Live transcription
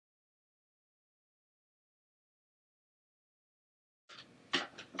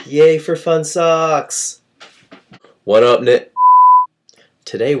Yay for fun socks! What up, Nit?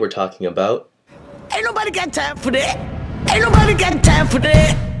 Today we're talking about... Ain't nobody got time for that. Ain't nobody got time for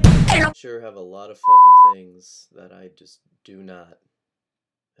that. I sure have a lot of fucking things that I just do not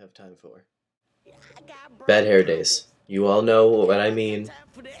have time for. Bad hair days. You all know what I mean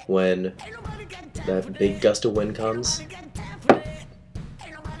when that big gust of wind comes.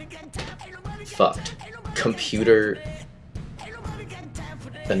 Fucked. Computer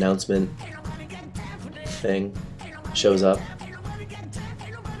announcement thing shows up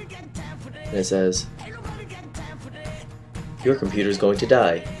and it says, your computer's going to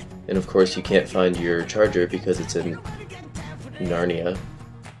die. And of course you can't find your charger because it's in Narnia.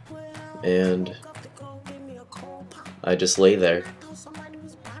 And I just lay there.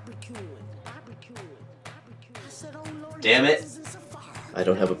 Damn it! I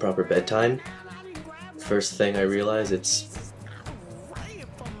don't have a proper bedtime. First thing I realize, it's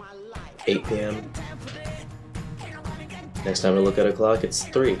 8 p.m. Next time I look at a clock, it's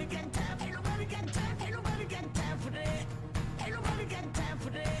 3.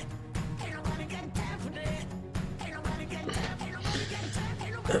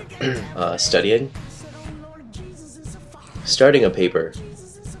 Studying, starting a paper,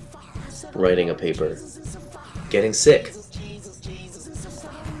 writing a paper, getting sick.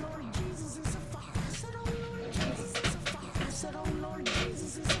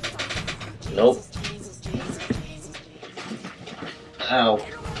 Nope. Ow.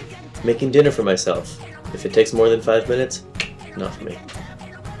 Making dinner for myself. If it takes more than 5 minutes, not for me.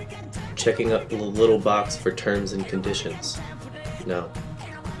 Checking a little box for terms and conditions. No.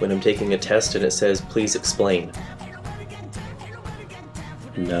 When I'm taking a test and it says, please explain.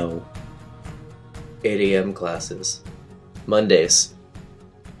 No. 8 a.m. classes. Mondays.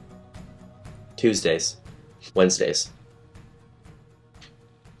 Tuesdays. Wednesdays.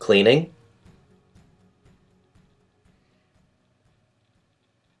 Cleaning.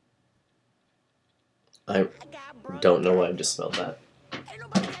 I don't know why I just smelled that.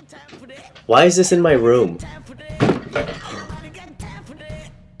 Why is this in my room?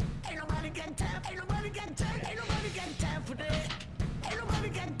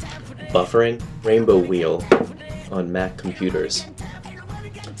 Buffering, rainbow wheel on Mac computers.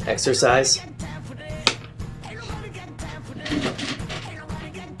 Exercise.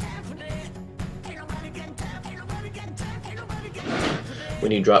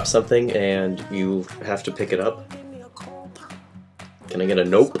 When you drop something and you have to pick it up. Can I get a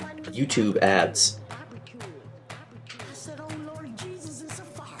nope? YouTube ads.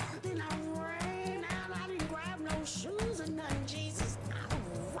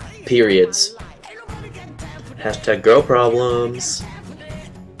 Periods. Hashtag girl problems.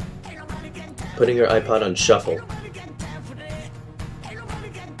 Putting your iPod on shuffle.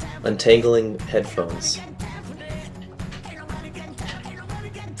 Untangling headphones.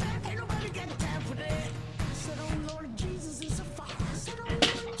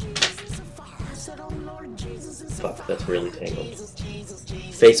 Fuck, that's really tangled.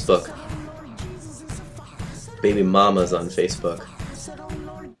 Facebook. Baby mamas on Facebook.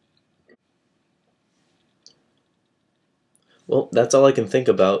 Well, that's all I can think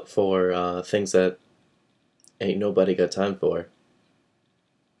about for things that ain't nobody got time for.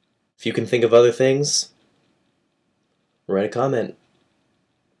 If you can think of other things, write a comment.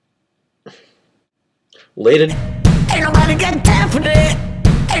 Later. Ain't nobody got time for that.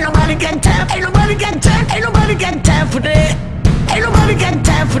 Ain't nobody got time. Ain't nobody got time. Ain't nobody got time for that. Ain't nobody got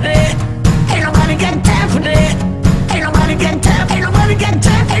time for that. Ain't nobody got time for that. Ain't nobody got time. Ain't nobody got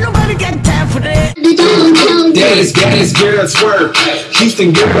time. Ain't nobody got time for that. Dallas, girl, twerk.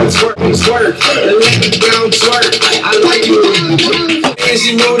 Houston, girl, twerk, twerk. Let down, twerk. I like you. And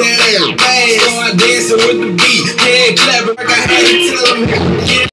she know that ass. So I dancing with the beat. Yeah, clever. I had to tell him.